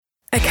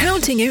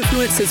Accounting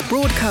Influencers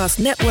Broadcast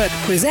Network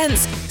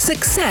presents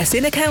Success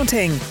in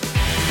Accounting.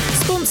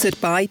 Sponsored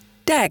by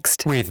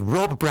Dext. With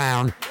Rob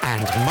Brown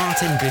and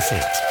Martin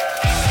Bissett.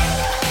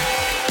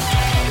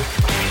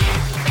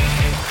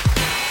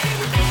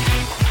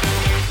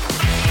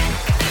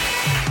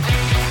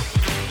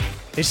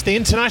 It's the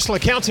International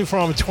Accounting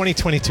Forum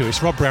 2022.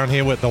 It's Rob Brown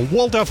here with the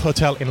Waldorf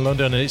Hotel in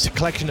London, and it's a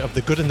collection of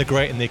the good and the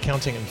great in the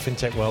accounting and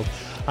fintech world.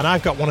 And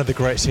I've got one of the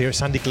greats here.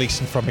 It's Andy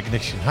Gleeson from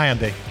Ignition. Hi,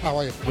 Andy. How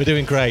are you? We're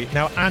doing great.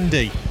 Now,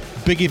 Andy,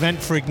 big event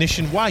for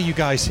Ignition. Why are you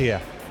guys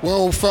here?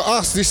 Well, for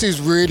us, this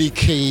is really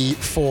key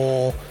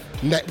for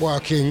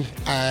networking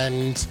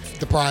and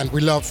the brand. We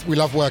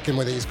love working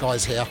with these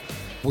guys here.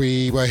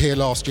 We were here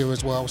last year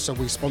as well, so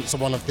we sponsor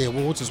one of the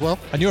awards as well.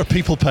 And you're a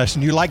people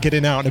person. You like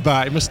getting out and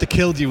about. It must have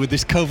killed you with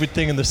this COVID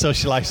thing and the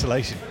social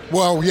isolation.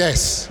 Well,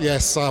 yes.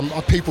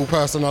 A people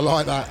person. I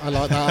like that a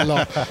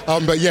lot.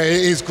 But yeah,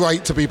 it is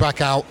great to be back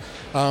out.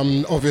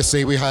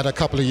 Obviously, we had a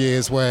couple of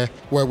years where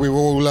we were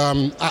all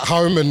at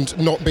home and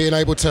not being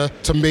able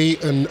to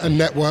meet and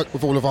network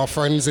with all of our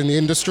friends in the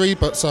industry.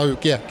 But so,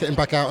 yeah, getting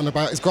back out and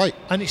about is great.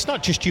 And it's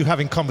not just you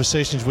having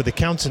conversations with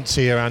accountants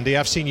here, Andy.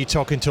 I've seen you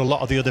talking to a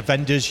lot of the other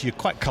vendors. You're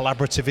quite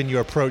collaborative in your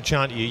approach,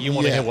 aren't you? You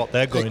want to hear what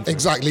they're going through.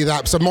 Exactly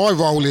that. So my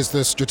role is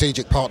the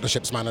strategic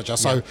partnerships manager.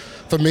 So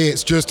for me,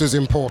 it's just as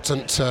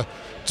important to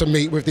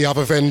meet with the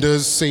other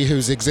vendors, see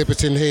who's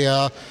exhibiting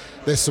here.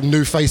 There's some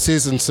new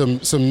faces and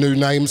some new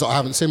names that I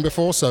haven't seen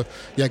before. So,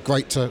 yeah,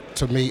 great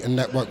to meet and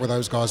network with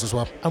those guys as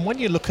well. And when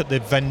you look at the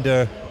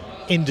vendor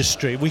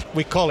industry,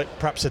 we call it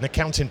perhaps an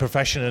accounting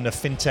profession and a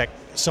fintech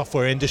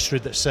software industry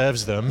that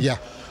serves them. Yeah.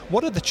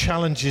 What are the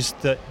challenges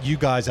that you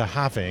guys are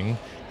having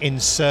in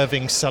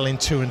selling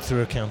to and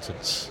through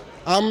accountants?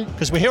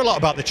 Because we hear a lot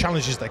about the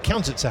challenges that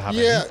accountants are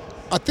having. Yeah,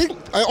 I think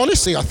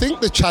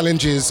the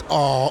challenges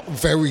are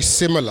very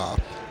similar.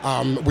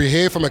 We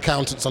hear from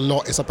accountants a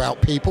lot. It's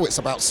about people, it's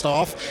about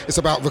staff, it's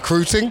about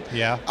recruiting.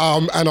 Yeah.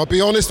 And I'll be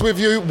honest with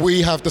you,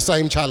 we have the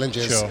same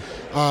challenges. Sure.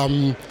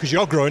 Because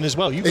you're growing as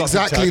well. You've got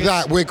exactly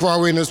that. We're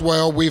growing as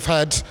well. We've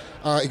had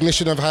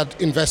Ignition have had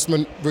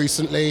investment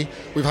recently.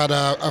 We've had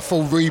a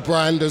full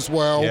rebrand as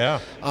well. Yeah.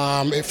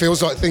 It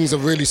feels like things are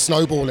really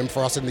snowballing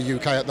for us in the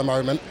UK at the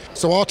moment.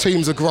 So our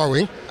teams are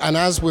growing, and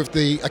as with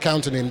the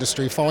accounting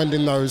industry,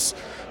 finding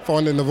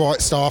the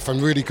right staff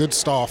and really good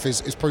staff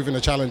is proving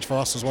a challenge for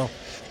us as well.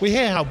 We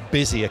hear how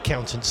busy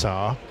accountants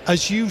are.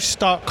 As you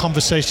start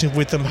conversations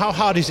with them, how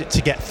hard is it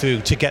to get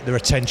through, to get their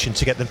attention,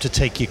 to get them to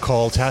take your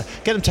call, to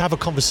get them to have a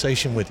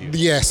conversation with you?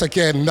 Yes,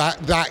 again,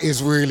 that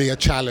is really a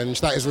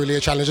challenge.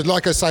 And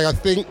like I say, I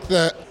think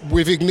that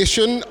with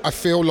Ignition, I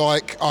feel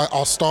like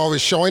our star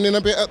is shining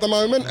a bit at the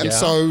moment. And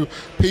so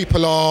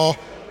people are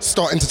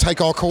starting to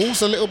take our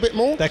calls a little bit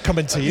more. They're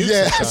coming to you?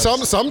 Yeah,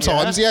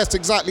 sometimes. Yes,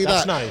 exactly.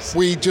 That's that. Nice.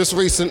 We just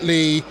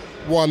recently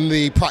won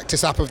the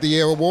Practice App of the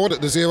Year award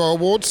at the Xero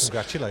Awards.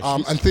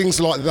 Congratulations. And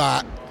things like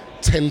that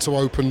tend to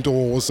open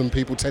doors, and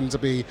people tend to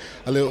be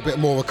a little bit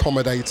more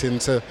accommodating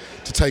to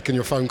taking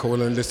your phone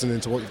call and listening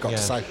to what you've got to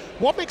say.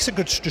 What makes a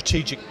good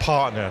strategic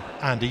partner,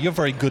 Andy? You're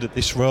very good at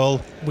this role.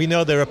 We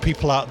know there are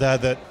people out there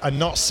that are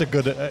not so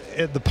good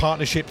at the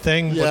partnership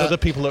thing, but other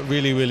people that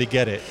really, really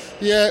get it.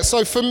 Yeah,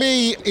 so for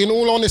me, in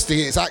all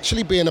honesty, it's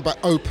actually being about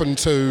open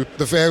to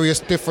the various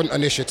different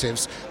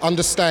initiatives,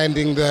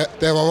 understanding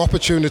that there are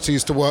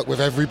opportunities to work with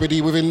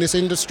everybody within this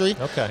industry.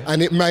 Okay.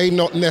 And it may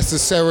not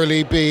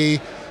necessarily be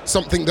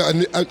something that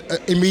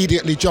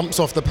immediately jumps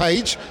off the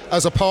page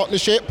as a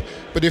partnership,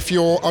 but if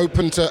you're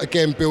open to,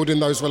 again, building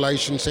those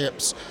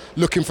relationships,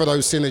 looking for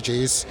those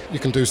synergies, you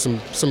can do some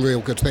real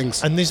good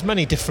things. And there's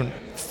many different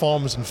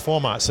forms and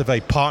formats of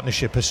a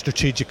partnership, a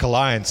strategic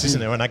alliance, isn't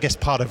there? And I guess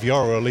part of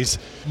your role is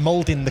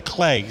moulding the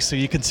clay so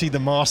you can see the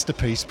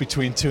masterpiece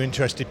between two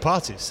interested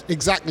parties.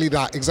 Exactly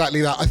that.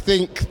 I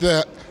think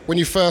that when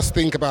you first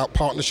think about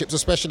partnerships,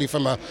 especially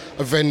from a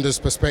vendor's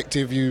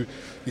perspective, you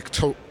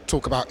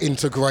talk about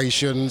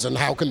integrations and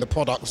how can the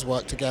products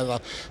work together.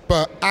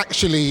 But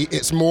actually,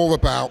 it's more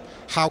about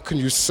how can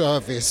you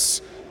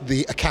service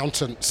the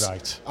accountants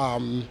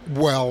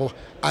well,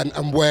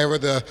 and where are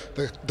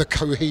the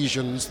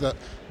cohesions that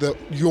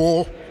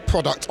your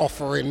product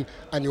offering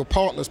and your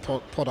partner's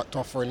product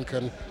offering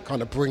can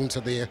kind of bring to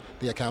the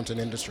accounting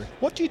industry.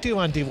 What do you do,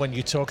 Andy, when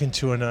you're talking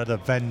to another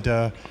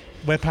vendor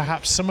where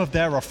perhaps some of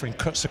their offering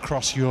cuts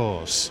across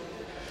yours?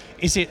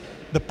 Is it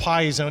the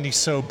pie is only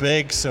so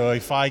big, so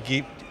if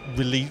I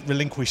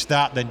relinquish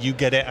that, then you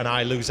get it and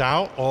I lose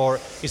out? Or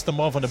is there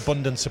more of an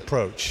abundance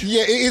approach?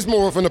 Yeah, it is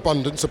more of an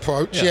abundance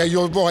approach. Yeah,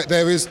 you're right.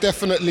 There is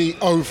definitely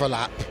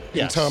overlap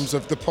in terms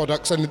of the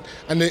products, and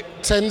it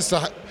tends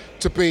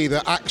to be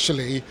that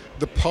actually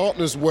the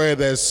partners where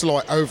there's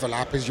slight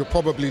overlap is you're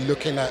probably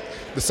looking at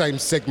the same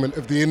segment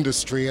of the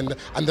industry and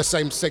the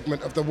same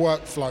segment of the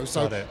workflow.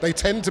 So they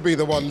tend to be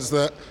the ones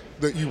that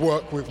you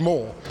work with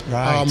more.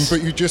 Right.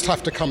 But you just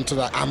have to come to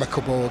that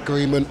amicable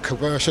agreement,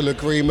 commercial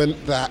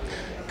agreement, that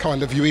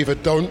kind of you either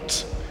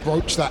don't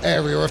broach that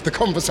area of the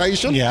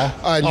conversation,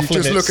 and you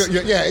just look at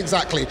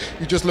exactly.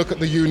 You just look at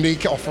the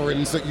unique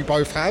offerings that you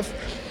both have,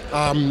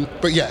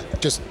 But yeah,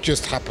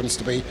 just happens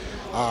to be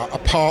a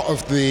part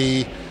of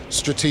the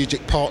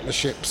strategic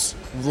partnerships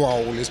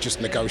role is just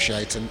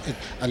negotiating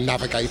and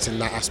navigating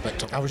that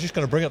aspect of it. I was just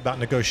going to bring up that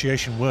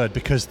negotiation word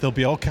because there'll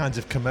be all kinds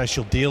of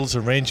commercial deals,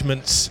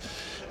 arrangements,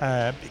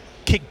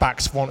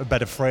 kickbacks, for want of a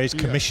better phrase,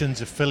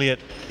 commissions, affiliate,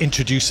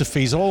 introducer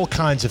fees, all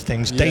kinds of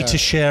things, data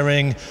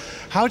sharing.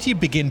 How do you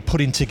begin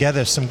putting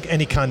together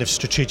any kind of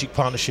strategic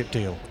partnership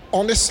deal?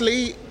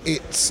 Honestly,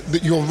 it's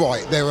that you're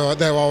right. There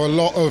are a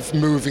lot of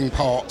moving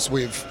parts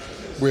with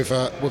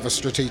a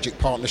strategic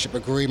partnership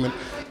agreement.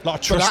 A lot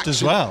of trust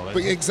as well.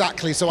 But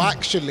exactly. So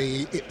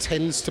actually, it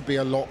tends to be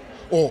a lot,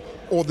 or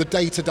the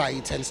day-to-day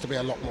tends to be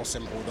a lot more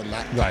simple than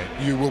that. Right.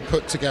 You will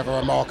put together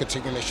a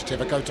marketing initiative,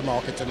 a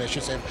go-to-market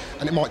initiative,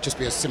 and it might just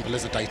be as simple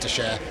as a data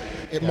share.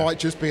 It might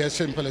just be as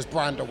simple as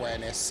brand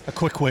awareness. A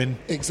quick win.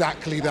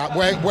 Exactly that.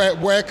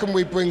 Where can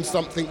we bring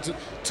something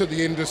to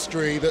the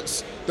industry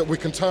that we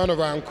can turn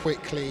around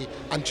quickly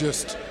and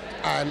just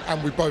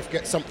and we both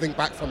get something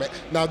back from it.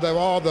 Now there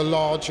are the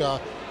larger,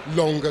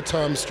 longer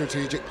term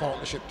strategic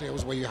partnership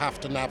deals where you have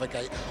to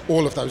navigate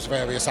all of those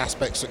various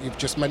aspects that you've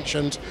just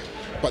mentioned,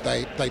 but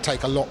they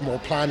take a lot more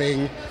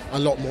planning, a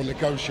lot more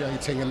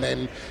negotiating, and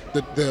then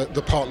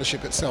the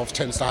partnership itself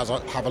tends to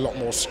have a lot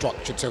more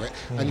structure to it.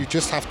 And you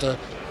just have to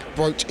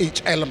broach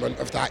each element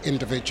of that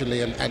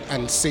individually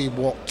and see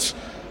what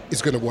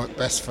is going to work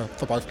best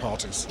for both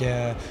parties.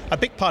 Yeah, a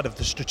big part of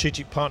the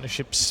strategic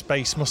partnership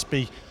space must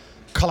be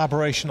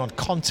collaboration on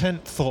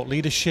content, thought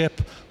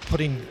leadership,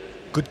 putting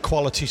good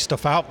quality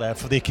stuff out there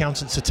for the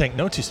accountants to take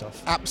notice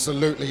of.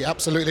 Absolutely.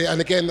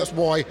 And again, that's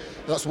why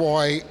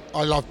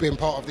I love being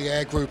part of the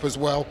AIR Group as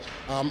well.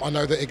 I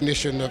know that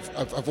Ignition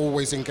have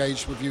always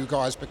engaged with you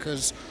guys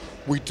because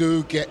we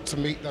do get to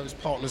meet those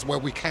partners where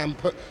we can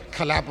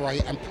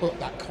collaborate and put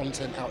that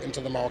content out into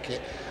the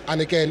market.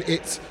 And again,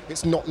 it's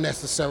not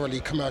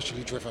necessarily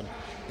commercially driven.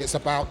 It's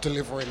about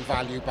delivering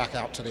value back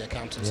out to the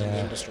accountants in the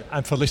industry.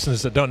 And for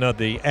listeners that don't know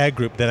the AIR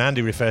Group that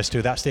Andy refers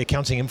to, that's the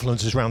Accounting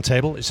Influencers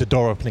Roundtable. It's a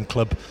door-opening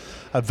club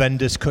of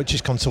vendors, coaches,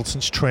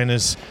 consultants,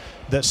 trainers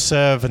that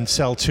serve and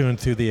sell to and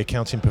through the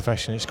accounting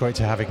profession. It's great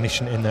to have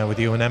Ignition in there with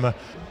you and Emma.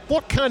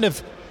 What kind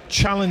of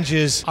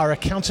challenges are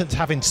accountants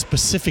having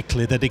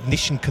specifically that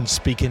Ignition can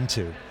speak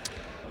into?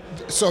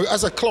 So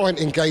as a client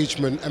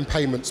engagement and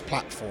payments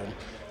platform,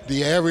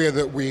 the area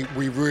that we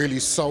really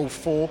solve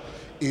for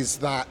is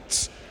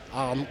that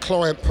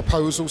client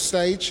proposal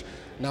stage.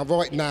 Now,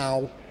 right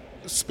now,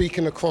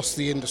 speaking across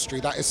the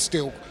industry, that is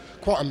still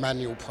quite a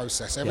manual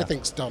process.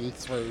 Everything's done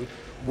through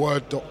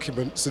Word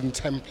documents and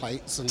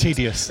templates. And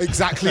tedious.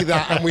 Exactly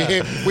that. And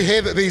we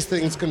hear that these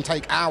things can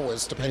take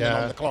hours depending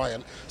on the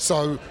client.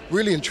 So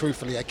really and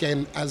truthfully,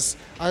 again, as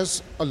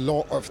a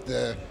lot of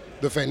the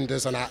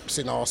vendors and apps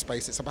in our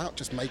space, it's about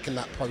just making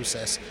that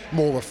process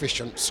more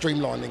efficient,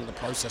 streamlining the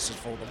processes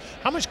for them.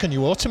 How much can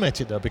you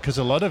automate it though? Because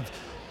a lot of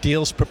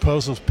deals,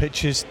 proposals,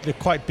 pitches, they're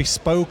quite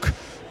bespoke.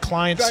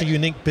 Clients are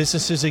unique,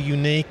 businesses are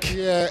unique.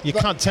 Yeah, you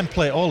can't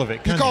template all of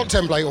it, can you? You can't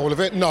template all of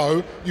it,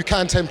 no. You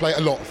can template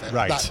a lot of it.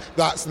 Right.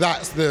 That's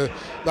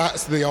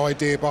the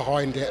idea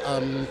behind it.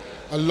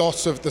 A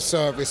lot of the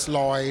service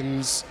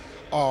lines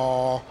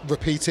are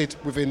repeated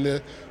within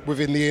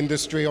the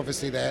industry.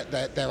 Obviously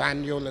they're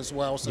annual as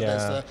well,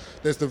 so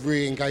there's the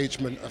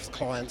re-engagement of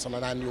clients on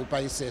an annual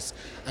basis,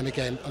 and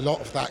again a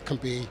lot of that can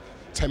be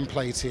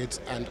templated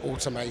and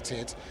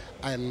automated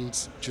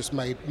and just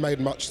made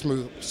much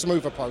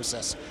smoother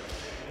process.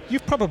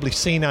 You've probably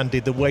seen, Andy,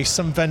 the way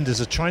some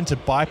vendors are trying to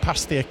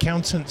bypass the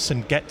accountants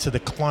and get to the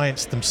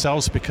clients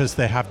themselves because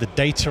they have the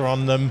data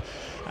on them.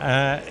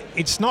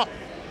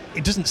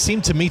 It doesn't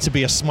seem to me to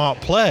be a smart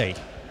play.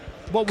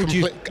 What would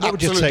you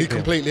take?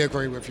 Completely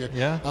agree with you.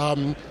 Yeah.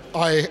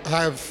 I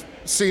have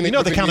seen it. You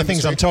know the kind of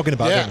things I'm talking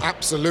about. Yeah,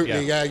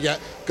 absolutely. Yeah.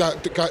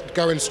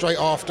 Going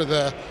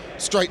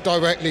straight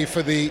directly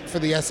for the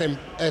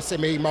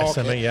SME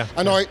market. SME, yeah.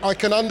 And I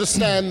can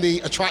understand the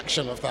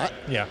attraction of that.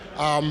 Yeah.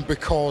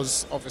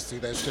 Because obviously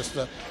there's just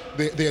the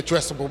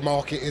addressable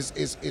market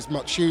is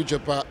much huger,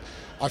 but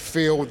I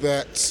feel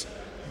that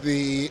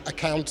the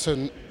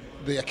accountant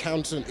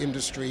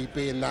industry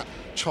being that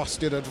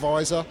trusted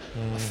advisor,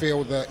 I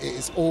feel that it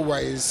is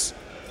always,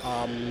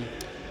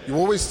 you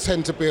always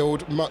tend to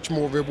build much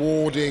more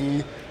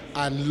rewarding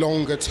and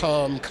longer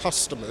term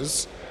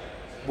customers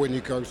when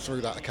you go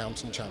through that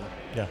accounting channel.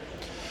 Yeah.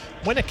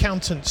 When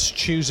accountants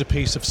choose a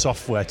piece of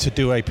software to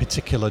do a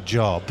particular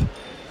job,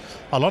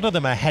 a lot of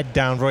them are head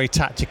down, very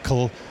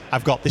tactical.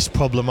 I've got this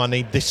problem, I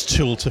need this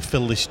tool to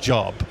fill this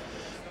job.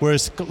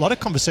 Whereas a lot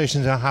of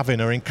conversations I'm having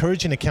are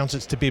encouraging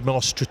accountants to be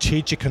more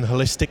strategic and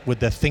holistic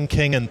with their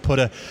thinking and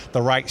put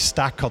the right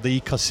stack or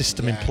the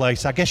ecosystem in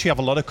place. I guess you have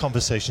a lot of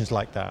conversations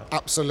like that.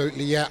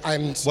 Absolutely, yeah.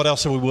 And what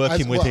else are we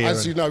working with here?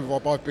 As you know,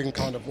 Rob, I've been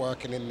kind of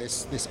working in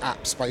this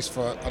app space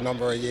for a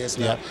number of years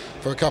now,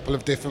 for a couple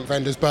of different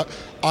vendors. But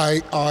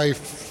I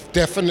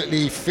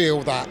definitely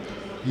feel that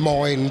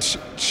mind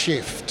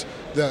shift.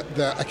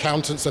 The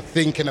accountants are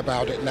thinking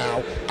about it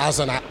now as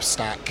an app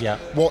stack. Yeah.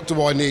 What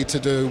do I need to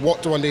do?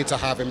 What do I need to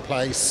have in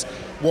place?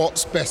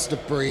 what's best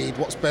of breed,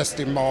 what's best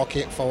in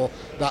market for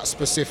that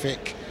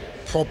specific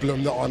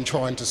problem that I'm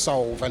trying to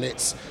solve, and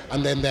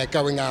then they're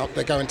going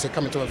to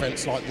come into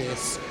events like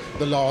this,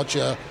 the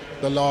larger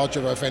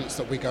events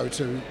that we go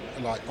to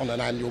like on an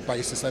annual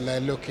basis, and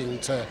they're looking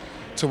to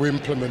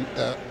implement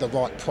the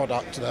right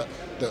product that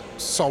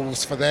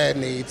solves for their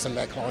needs and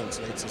their clients'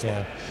 needs as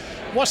well.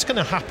 What's going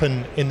to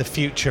happen in the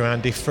future,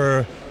 Andy,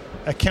 for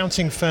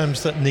accounting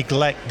firms that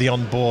neglect the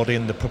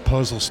onboarding, the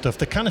proposal stuff,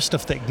 the kind of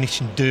stuff that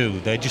Ignition do?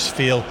 They just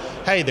feel,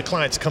 hey, the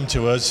clients come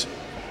to us,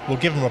 we'll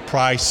give them a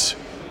price,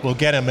 we'll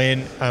get them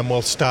in, and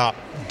we'll start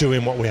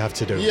doing what we have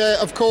to do.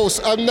 Yeah, of course.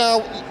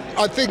 Now,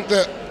 I think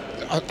that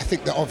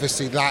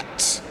obviously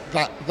that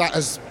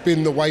has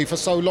been the way for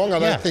so long. I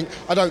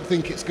don't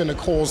think it's going to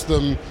cause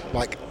them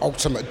like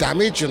ultimate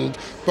damage,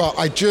 but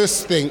I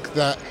just think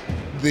that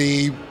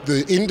the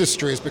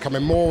industry is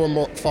becoming more and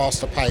more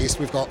faster paced.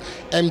 We've got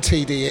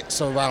MTD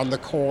it's around the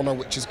corner,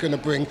 which is going to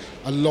bring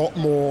a lot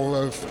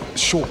more of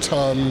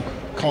short-term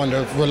kind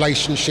of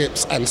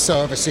relationships and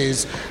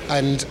services,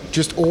 and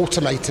just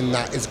automating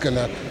that is going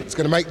to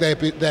make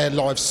their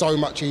lives so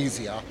much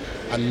easier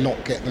and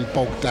not get them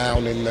bogged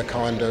down in the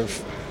kind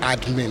of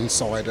admin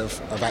side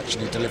of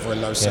actually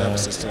delivering those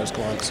services to those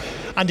clients.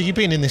 Andy, you've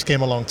been in this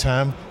game a long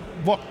time.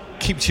 What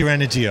keeps your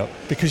energy up?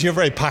 Because you're a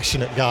very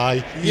passionate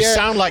guy. You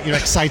sound like you're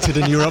excited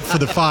and you're up for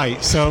the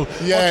fight. So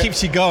what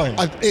keeps you going?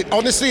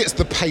 Honestly, it's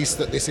the pace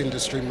that this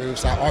industry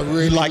moves at. I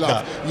really like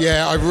love that.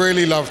 Yeah, I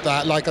really love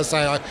that. Like I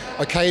say,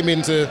 I came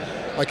into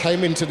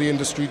the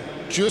industry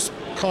just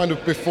kind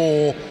of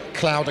before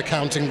cloud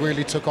accounting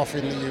really took off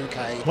in the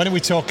UK. When are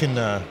we talking?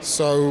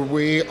 So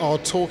we are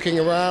talking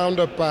around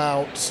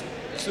about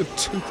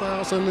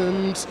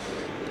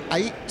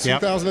 2008,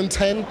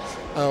 2010.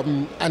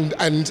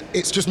 And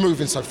it's just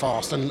moving so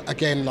fast. And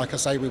again, like I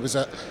say, we was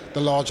at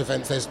the large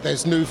events.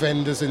 There's new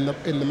vendors in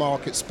the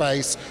market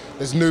space.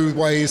 There's new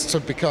ways to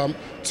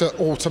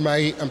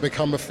automate and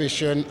become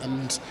efficient.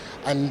 And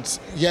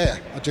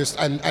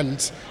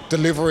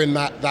delivering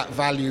that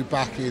value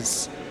back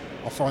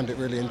I find it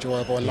really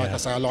enjoyable, and like I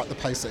say, I like the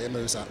pace that it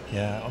moves at.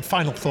 Yeah, and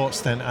final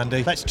thoughts then,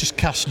 Andy. Let's just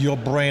cast your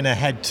brain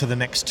ahead to the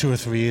next 2 or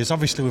 3 years.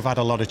 Obviously, we've had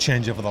a lot of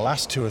change over the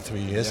last 2 or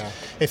 3 years. Yeah.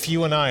 If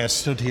you and I are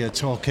stood here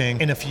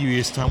talking in a few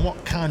years' time,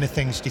 what kind of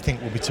things do you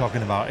think we'll be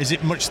talking about? Is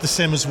it much the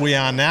same as we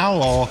are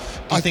now, or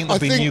do you think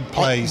there'll be new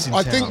plays in town?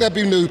 I think there'll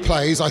be new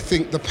plays. I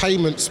think the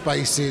payment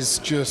space is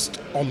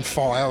just on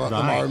fire at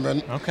the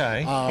moment.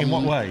 Okay. In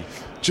what way?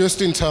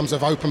 Just in terms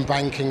of open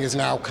banking is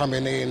now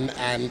coming in,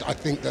 and I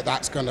think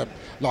that's going to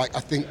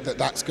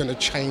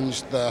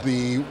change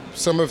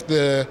some of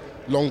the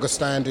longer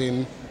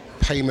standing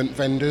payment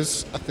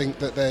vendors. I think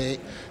that they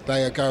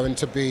are going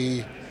to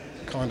be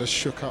kind of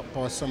shook up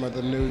by some of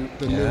the new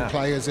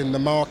players in the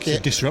market. It's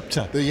a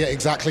disruptor.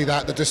 Exactly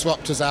that. The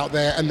disruptors out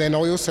there, and then I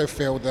also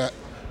feel that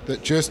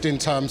just in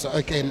terms of,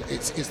 again,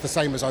 it's the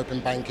same as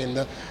open banking,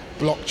 the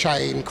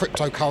blockchain,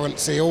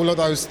 cryptocurrency, all of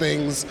those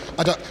things.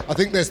 I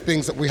think there's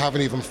things that we haven't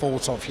even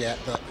thought of yet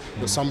that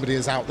somebody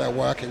is out there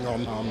working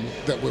on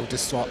that will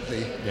disrupt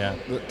the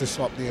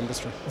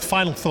industry. A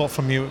final thought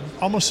from you,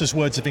 almost as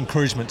words of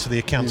encouragement to the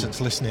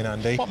accountants listening,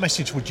 Andy. What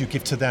message would you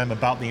give to them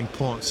about the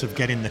importance of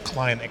getting the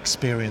client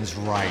experience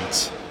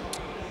right?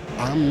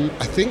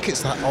 I think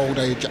it's that old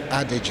age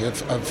adage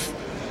of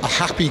a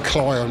happy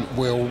client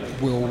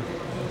will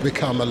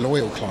become a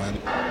loyal client.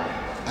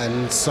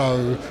 And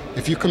so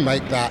if you can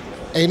make that,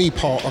 any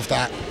part of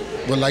that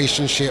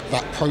relationship,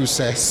 that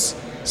process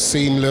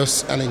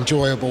seamless and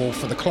enjoyable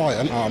for the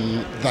client,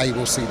 they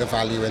will see the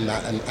value in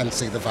that and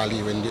see the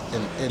value in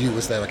you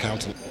as their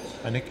accountant.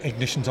 And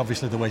Ignition's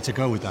obviously the way to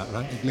go with that,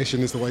 right? Ignition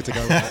is the way to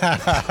go.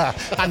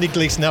 Andy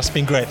Gleeson, that's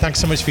been great.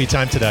 Thanks so much for your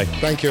time today.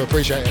 Thank you,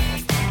 appreciate it.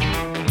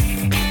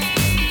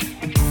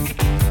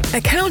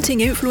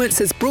 Accounting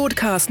Influencers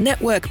Broadcast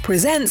Network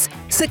presents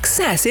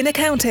Success in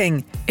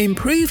Accounting.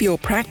 Improve your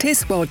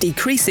practice while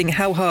decreasing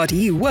how hard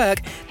you work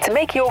to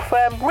make your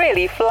firm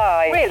really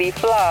fly. Really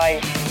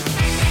fly.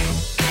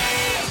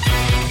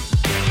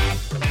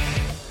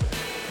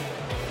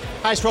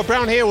 Hi, it's Rob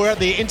Brown here. We're at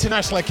the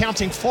International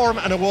Accounting Forum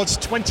and Awards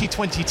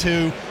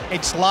 2022.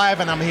 It's live,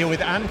 and I'm here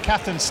with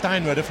Anne-Catherine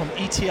Steinroeder from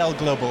ETL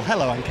Global.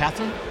 Hello,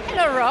 Anne-Catherine.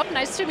 Hello, Rob.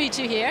 Nice to meet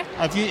you here.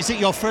 Is it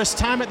your first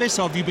time at this,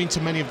 or have you been to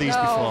many of these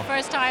before? No,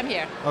 first time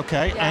here.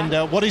 Okay, yeah. And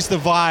what is the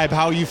vibe?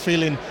 How are you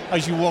feeling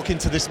as you walk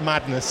into this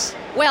madness?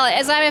 Well,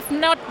 as I have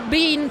not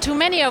been to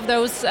many of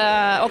those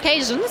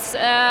occasions,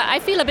 I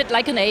feel a bit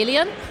like an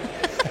alien.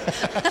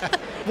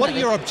 What are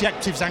your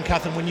objectives,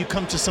 Anne-Catherine, when you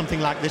come to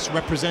something like this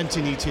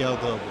representing ETL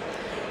Global?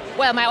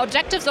 Well, my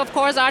objectives, of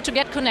course, are to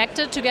get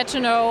connected, to get to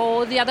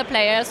know the other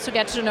players, to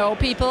get to know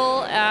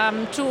people,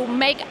 to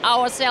make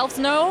ourselves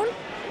known,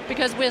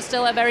 because we're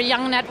still a very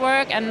young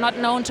network and not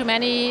known to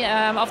many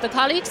of the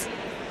colleagues.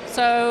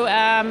 So,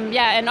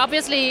 and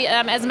obviously,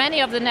 as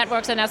many of the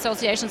networks and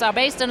associations are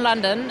based in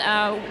London,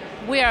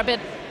 we are a bit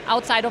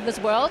outside of this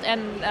world,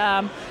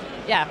 and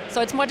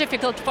so it's more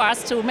difficult for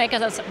us to make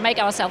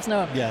ourselves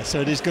known. Yeah,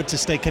 so it is good to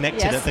stay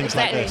connected at things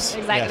like this.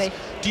 Exactly. Yes.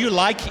 Do you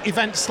like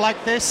events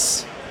like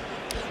this?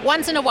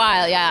 Once in a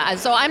while, yeah.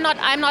 So I'm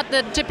not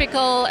the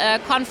typical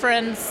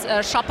conference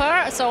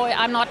shopper. So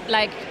I'm not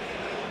like.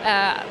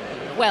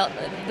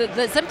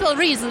 The simple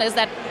reason is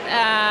that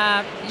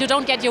you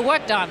don't get your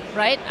work done,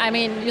 right? I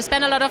mean, you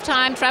spend a lot of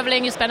time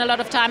traveling, you spend a lot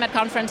of time at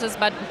conferences,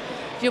 but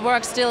your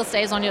work still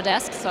stays on your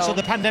desk. So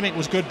the pandemic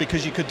was good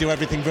because you could do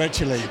everything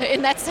virtually.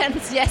 In that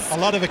sense, yes. A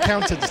lot of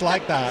accountants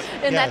like that.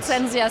 In that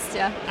sense, yes,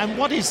 yeah. And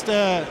what is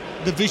the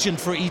vision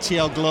for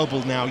ETL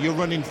Global now? You're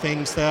running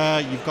things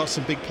there, you've got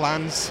some big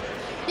plans.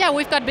 Yeah,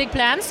 we've got big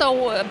plans.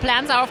 So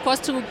plans are, of course,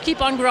 to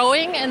keep on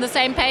growing in the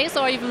same pace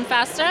or even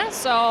faster.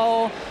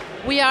 So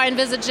we are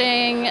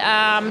envisaging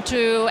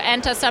to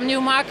enter some new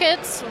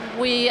markets.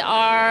 We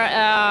are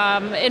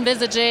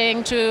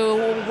envisaging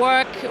to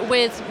work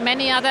with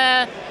many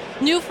other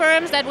new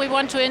firms that we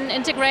want to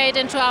integrate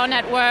into our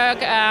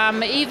network,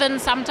 even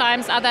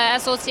sometimes other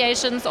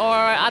associations or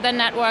other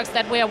networks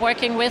that we are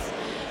working with.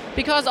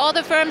 Because all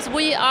the firms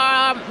we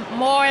are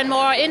more and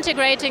more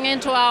integrating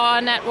into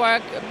our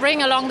network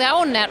bring along their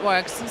own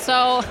networks.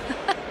 So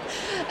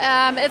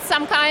it's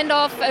some kind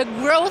of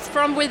growth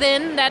from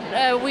within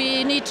that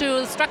we need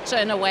to structure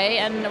in a way,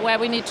 and where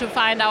we need to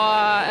find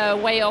our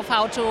way of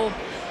how to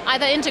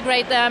either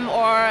integrate them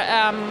or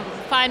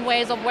find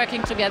ways of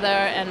working together.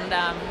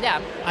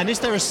 And is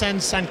there a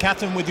sense,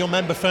 Anne-Catherine, with your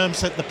member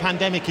firms that the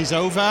pandemic is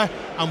over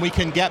and we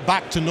can get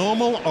back to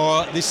normal,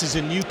 or this is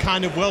a new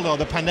kind of world, or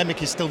the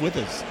pandemic is still with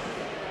us?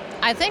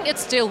 I think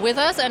it's still with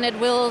us, and it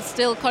will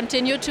still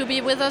continue to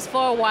be with us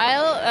for a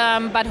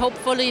while, but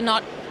hopefully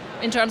not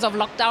in terms of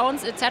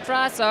lockdowns,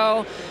 etc.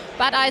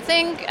 But I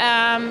think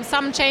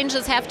some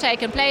changes have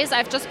taken place.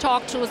 I've just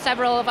talked to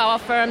several of our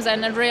firms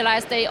and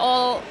realized they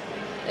all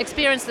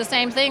experience the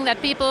same thing,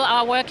 that people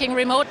are working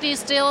remotely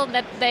still,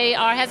 that they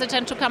are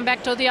hesitant to come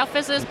back to the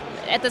offices.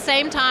 At the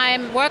same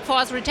time,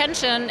 workforce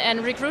retention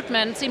and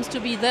recruitment seems to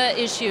be the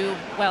issue,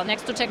 well,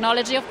 next to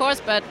technology, of course,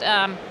 but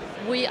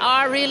we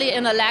are really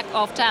in a lack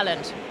of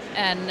talent.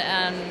 And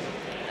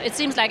it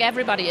seems like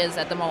everybody is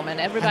at the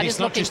moment. Everybody is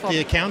looking for... And it's not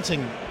just the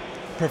accounting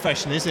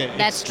profession, is it?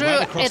 That's true.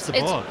 Right across the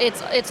board.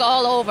 It's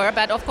all over,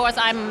 but of course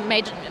I'm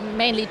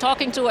mainly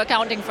talking to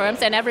accounting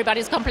firms, and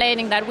everybody's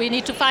complaining that we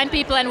need to find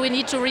people and we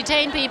need to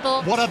retain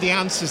people. What are the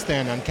answers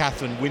then,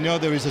 Anne-Catherine? We know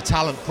there is a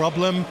talent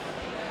problem.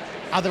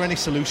 Are there any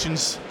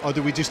solutions, or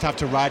do we just have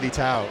to ride it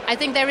out? I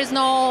think there is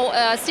no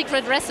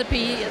secret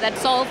recipe that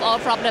solves all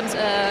problems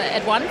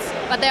at once,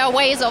 but there are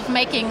ways of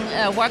making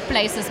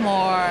workplaces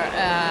more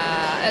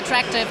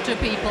attractive to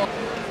people.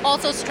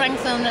 Also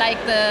strengthen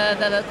like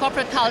the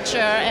corporate culture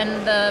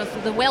and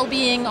the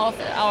well-being of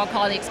our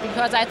colleagues,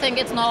 because I think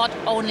it's not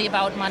only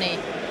about money.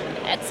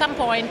 At some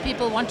point,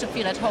 people want to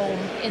feel at home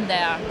in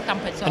their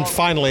company. And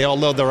finally,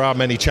 although there are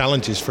many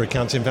challenges for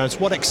accounting firms,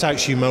 what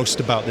excites you most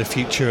about the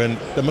future? And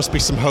there must be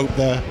some hope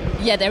there.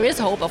 Yeah, there is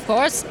hope, of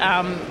course.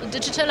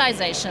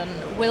 Digitalization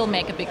will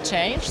make a big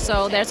change.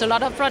 So there's a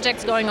lot of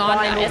projects going on,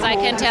 as I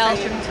can tell.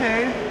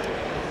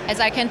 As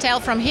I can tell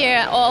from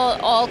here,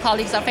 all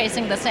colleagues are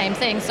facing the same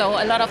thing. So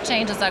a lot of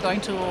changes are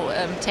going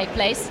to take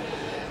place.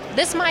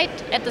 This might,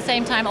 at the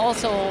same time,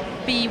 also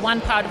be one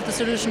part of the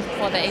solution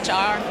for the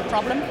HR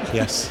problem.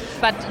 Yes.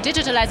 But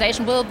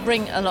digitalization will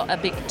bring a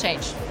big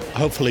change.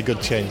 Hopefully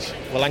good change.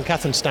 Well,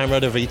 Anne-Catherine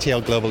Steinrode of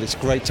ETL Global, it's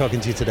great talking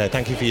to you today.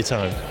 Thank you for your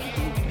time.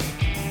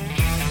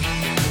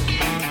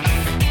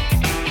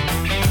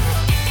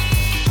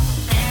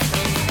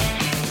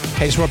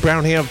 Hey, it's Rob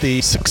Brown here of the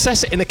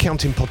Success in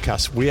Accounting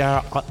podcast. We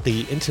are at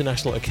the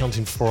International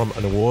Accounting Forum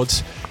and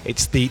Awards.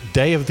 It's the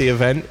day of the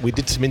event. We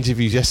did some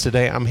interviews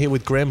yesterday. I'm here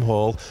with Graham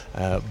Hall,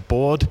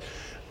 board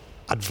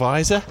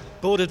advisor.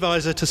 Board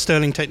advisor to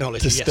Sterling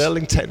Technologies.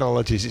 Sterling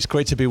Technologies. It's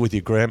great to be with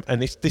you, Graham.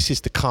 And this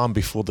is the calm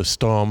before the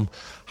storm.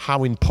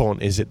 How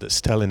important is it that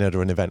Sterling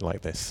are an event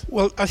like this?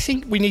 Well, I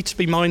think we need to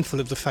be mindful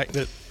of the fact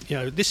that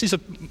this is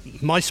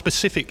my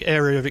specific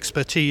area of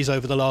expertise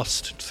over the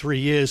last 3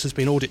 years has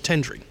been audit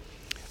tendering.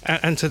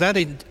 And to that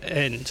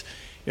end,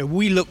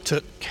 we looked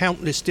at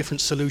countless different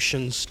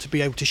solutions to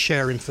be able to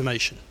share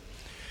information.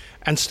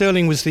 And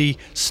Sterling was the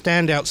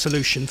standout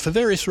solution for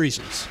various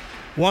reasons.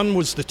 One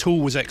was the tool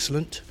was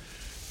excellent.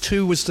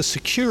 Two was the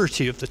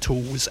security of the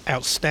tool was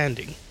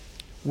outstanding.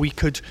 We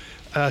could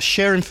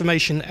share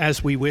information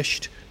as we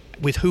wished,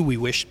 with who we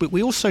wished, but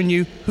we also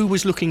knew who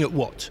was looking at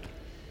what.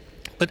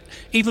 But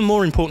even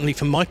more importantly,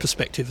 from my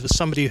perspective, as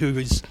somebody who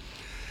is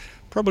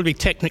probably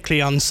technically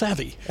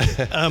unsavvy,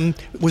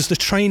 was the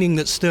training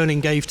that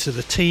Sterling gave to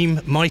the team,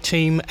 my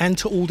team, and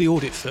to all the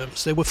audit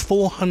firms. There were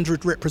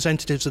 400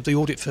 representatives of the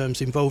audit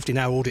firms involved in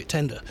our audit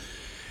tender.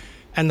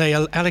 And they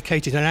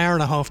allocated an hour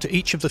and a half to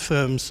each of the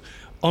firms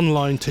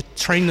online to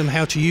train them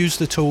how to use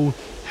the tool,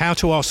 how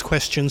to ask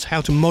questions,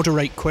 how to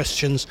moderate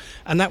questions,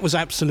 and that was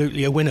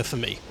absolutely a winner for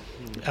me.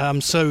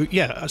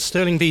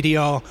 Sterling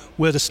VDR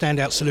were the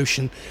standout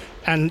solution.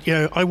 And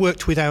I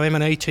worked with our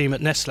M&A team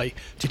at Nestle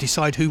to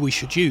decide who we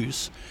should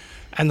use,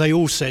 and they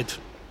all said,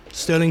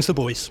 Sterling's the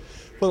boys.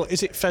 Well,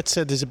 is it fair to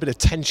say there's a bit of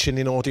tension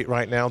in audit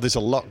right now? There's a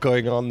lot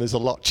going on, there's a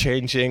lot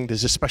changing.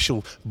 There's a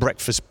special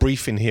breakfast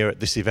briefing here at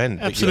this event.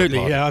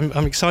 Absolutely, yeah,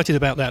 I'm excited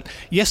about that.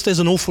 Yes, there's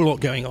an awful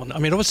lot going on. I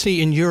mean,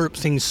 obviously in Europe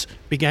things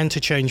began to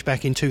change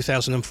back in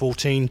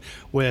 2014,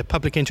 where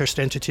public interest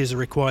entities are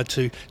required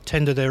to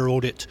tender their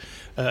audit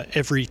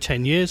every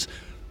 10 years,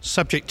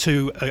 subject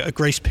to a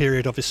grace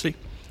period, obviously.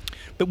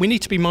 But we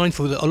need to be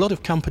mindful that a lot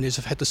of companies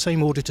have had the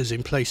same auditors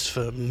in place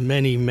for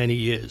many, many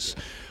years.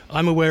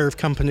 I'm aware of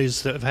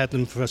companies that have had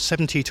them for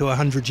 70 to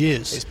 100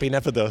 years. It's been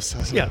ever thus,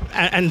 hasn't it?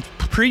 Yeah, and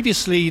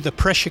previously the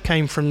pressure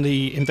came from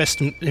the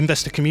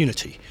investor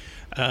community,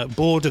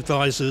 board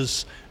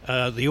advisors,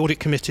 the audit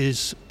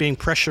committees being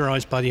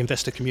pressurised by the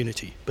investor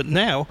community. But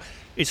now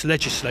it's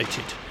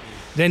legislated.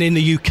 Then in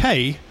the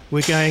UK,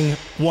 we're going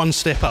one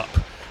step up.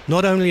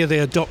 Not only are they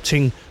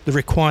adopting the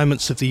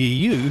requirements of the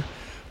EU,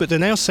 but they're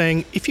now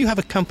saying if you have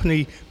a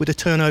company with a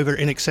turnover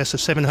in excess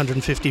of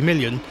 750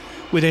 million,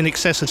 with in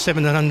excess of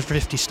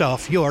 750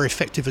 staff, you are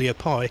effectively a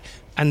PI,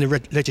 and the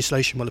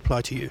legislation will apply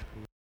to you.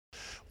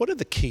 What are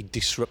the key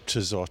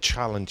disruptors or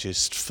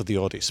challenges for the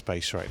audit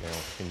space right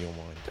now, in your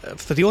mind?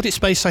 For the audit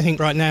space, I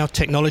think right now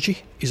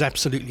technology is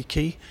absolutely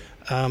key.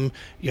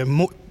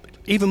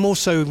 Even more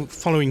so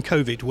following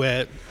COVID,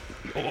 where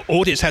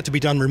audits had to be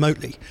done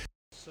remotely.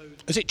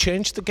 Has it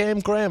changed the game,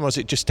 Graham, or has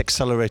it just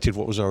accelerated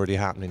what was already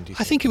happening?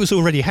 I think it was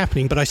already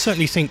happening, but I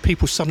certainly think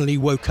people suddenly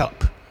woke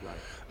up.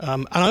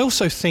 And I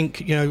also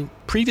think,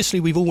 previously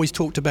we've always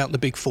talked about the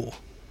Big Four.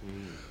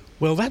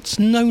 Well, that's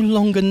no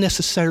longer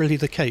necessarily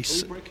the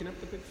case. Are we breaking up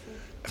the Big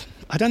Four?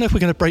 I don't know if we're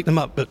going to break them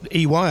up, but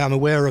EY, I'm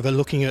aware of, are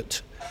looking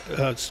at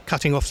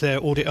cutting off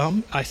their audit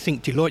arm. I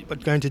think Deloitte are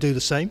going to do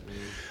the same.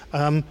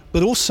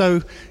 But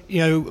also,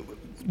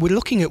 we're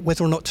looking at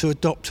whether or not to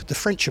adopt the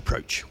French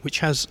approach, which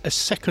has a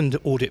second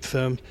audit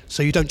firm,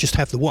 so you don't just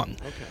have the one,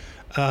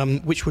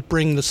 which would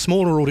bring the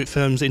smaller audit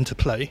firms into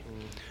play.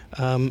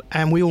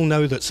 And we all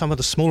know that some of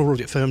the smaller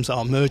audit firms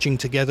are merging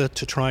together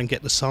to try and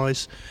get the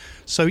size.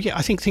 So, yeah,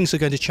 I think things are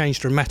going to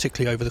change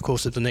dramatically over the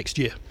course of the next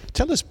year.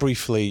 Tell us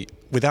briefly,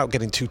 without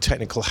getting too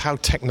technical, how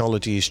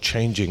technology is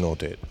changing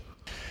audit.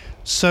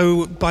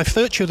 So, by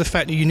virtue of the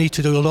fact that you need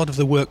to do a lot of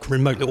the work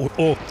remotely,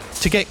 or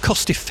to get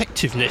cost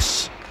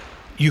effectiveness,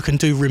 you can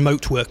do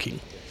remote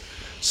working.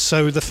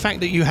 So the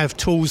fact that you have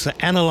tools that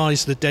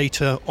analyse the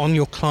data on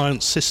your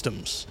client's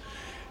systems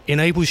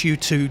enables you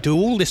to do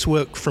all this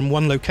work from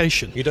one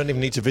location. You don't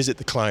even need to visit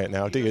the client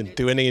now, do you?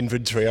 Do any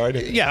inventory or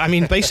anything? Yeah, I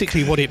mean,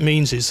 basically what it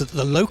means is that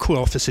the local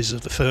offices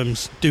of the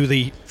firms do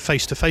the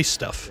face-to-face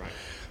stuff,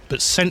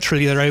 but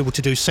centrally they're able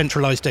to do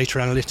centralised data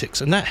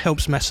analytics, and that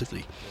helps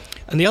massively.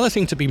 And the other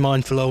thing to be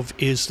mindful of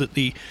is that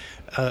the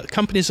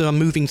companies are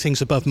moving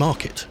things above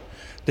market.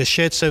 There's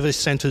shared service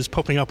centres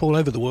popping up all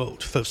over the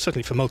world,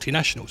 certainly for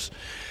multinationals.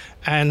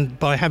 And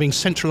by having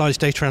centralised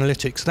data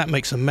analytics, that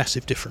makes a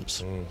massive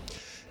difference.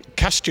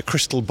 Cast your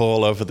crystal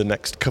ball over the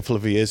next couple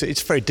of years.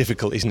 It's very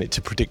difficult, isn't it,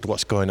 to predict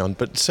what's going on,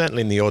 but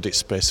certainly in the audit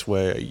space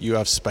where you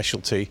have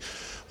specialty,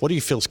 what do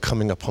you feel is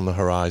coming up on the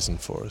horizon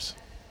for us?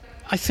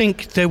 I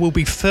think there will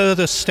be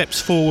further steps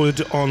forward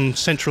on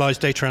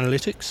centralised data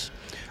analytics.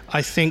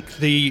 I think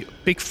the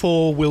Big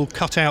Four will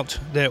cut out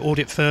their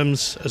audit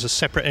firms as a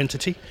separate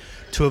entity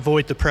to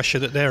avoid the pressure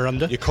that they're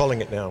under. You're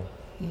calling it now.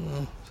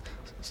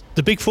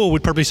 The Big Four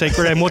would probably say,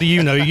 Graham, what do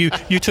you know?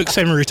 You took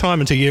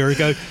semi-retirement a year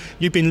ago.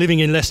 You've been living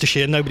in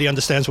Leicestershire. Nobody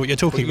understands what you're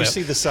talking about. You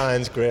see the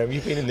signs, Graham.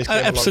 You've been in this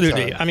game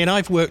absolutely. a long time. I mean,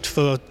 I've worked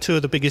for two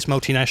of the biggest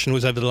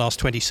multinationals over the last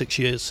 26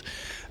 years,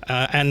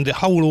 and the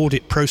whole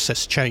audit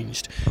process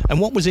changed. And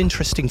what was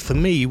interesting for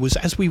me was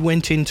as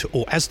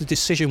the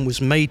decision was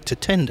made to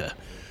tender,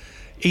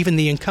 even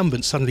the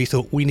incumbents suddenly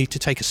thought we need to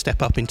take a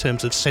step up in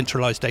terms of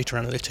centralised data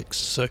analytics.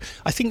 So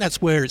I think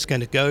that's where it's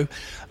going to go.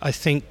 I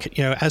think,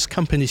 as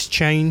companies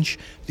change,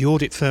 the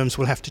audit firms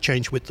will have to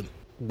change with them.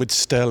 With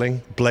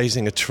Sterling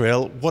blazing a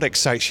trail, what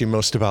excites you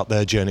most about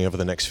their journey over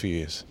the next few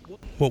years?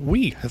 What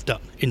we have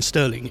done in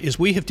Sterling is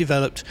we have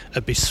developed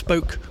a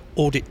bespoke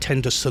audit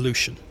tender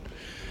solution.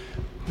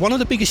 One of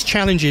the biggest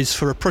challenges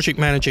for a project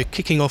manager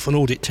kicking off an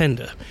audit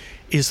tender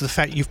is the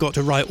fact you've got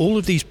to write all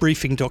of these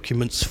briefing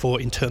documents for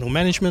internal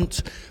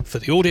management, for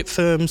the audit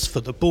firms,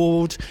 for the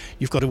board.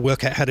 You've got to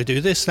work out how to do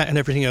this, that, and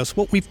everything else.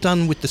 What we've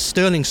done with the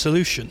Sterling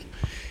solution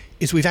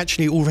is we've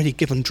actually already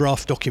given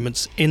draft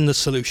documents in the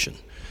solution.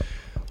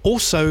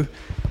 Also,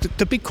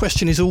 the big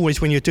question is always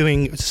when you're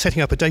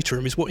setting up a data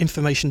room is what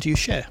information do you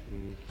share?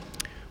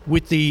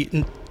 With the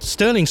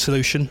Sterling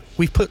solution,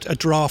 we've put a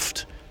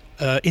draft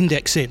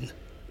index in,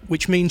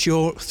 which means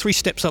you're 3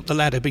 steps up the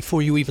ladder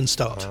before you even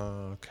start.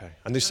 Okay.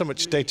 And there's so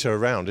much data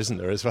around, isn't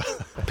there, as well?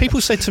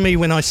 People said to me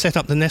when I set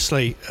up the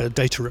Nestle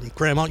data room,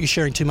 Graham, aren't you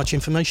sharing too much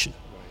information?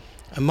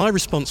 And my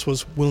response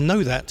was, we'll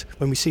know that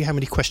when we see how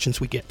many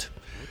questions we get.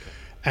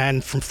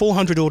 And from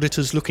 400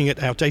 auditors looking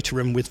at our data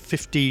room with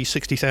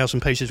 60,000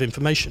 pages of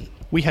information,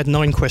 we had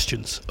 9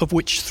 questions, of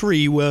which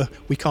 3 were,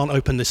 we can't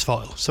open this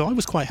file. So I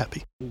was quite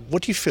happy.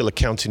 What do you feel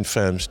accounting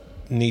firms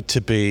need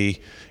to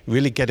be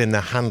really getting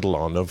their handle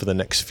on over the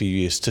next few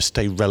years to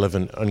stay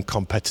relevant and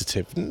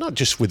competitive, not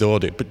just with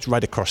audit, but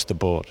right across the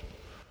board?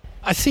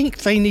 I think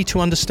they need to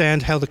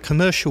understand how the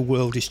commercial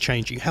world is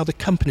changing, how the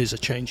companies are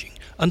changing,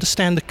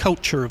 understand the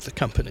culture of the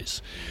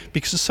companies.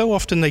 Because so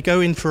often they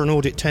go in for an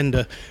audit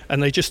tender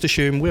and they just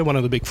assume we're one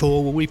of the big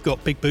four, well, we've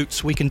got big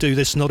boots, we can do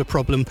this, not a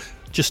problem,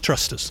 just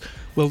trust us.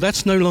 Well,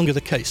 that's no longer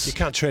the case. You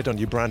can't trade on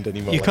your brand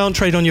anymore. You can't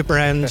trade on your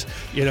brand.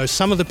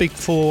 Some of the big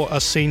four are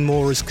seen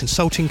more as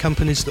consulting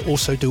companies that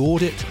also do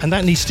audit, and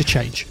that needs to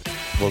change.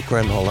 Well,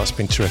 Graham Hall, that's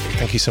been terrific.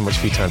 Thank you so much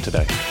for your time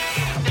today.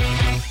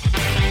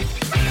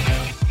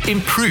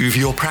 Improve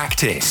your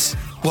practice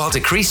while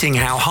decreasing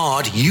how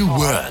hard you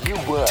work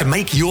to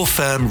make your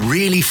firm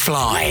really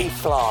fly.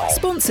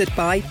 Sponsored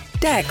by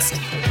Dext.